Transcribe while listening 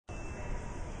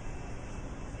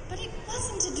But it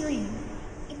wasn't a dream.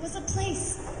 It was a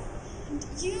place. And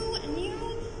you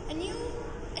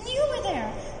were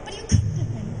there. But you couldn't have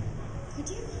been, could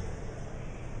you?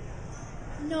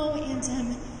 No, Aunt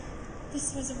Em.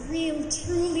 This was a real,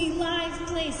 truly live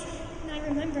place. And I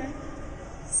remember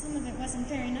some of it wasn't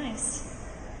very nice.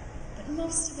 But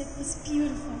most of it was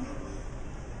beautiful.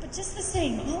 But just the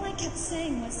same, all I kept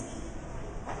saying was,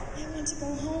 I want to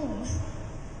go home.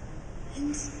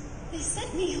 And they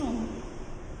sent me home.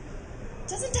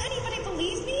 Doesn't anybody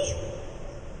believe me?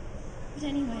 But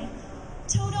anyway,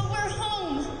 Toto, we're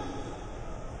home.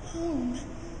 Home.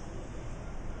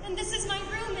 And this is my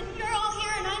room, and you're all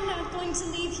here, and I'm not going to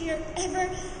leave here ever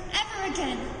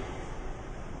again.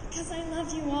 Because I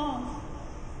love you all.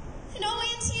 And oh,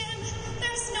 Auntie Em,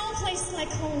 there's no place like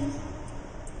home.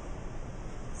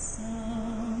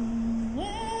 Somewhere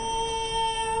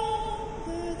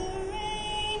over the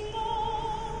rainbow,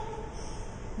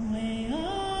 way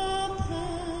up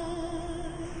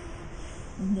high,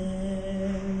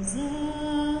 there's a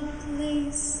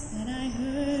place that I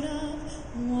heard of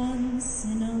once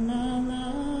in a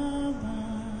lullaby.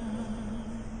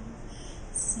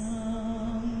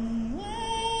 Somewhere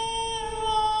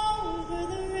over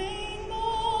the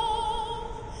rainbow,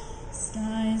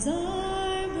 skies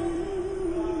are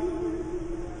blue,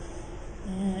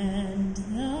 and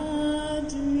the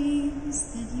dreams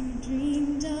that you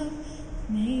dreamed of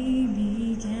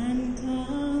maybe can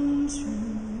come true.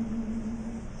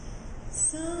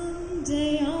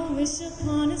 Someday I'll wish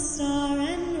upon a star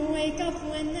and wake up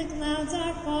when the clouds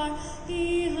are far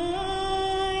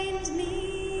behind me,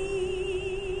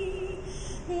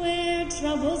 where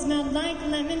troubles melt like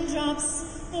lemon drops,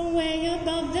 away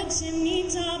above the chimney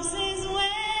tops is where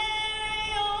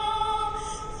you'll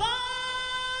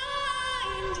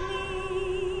find me.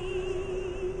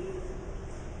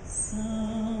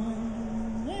 Somewhere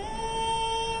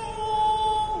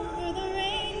over the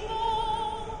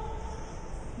rainbow,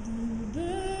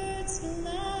 bluebirds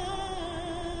fly.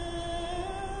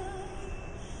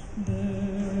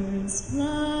 Birds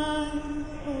fly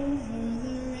over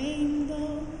the rainbow.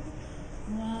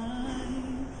 Why,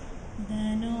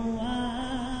 then oh,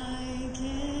 why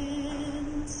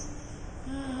can't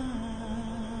I?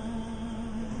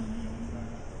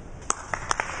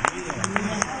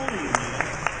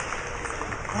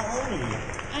 How old are you?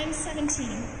 I'm 17,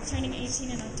 turning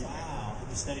 18 in October. Wow.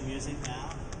 You study music now?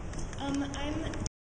 I'm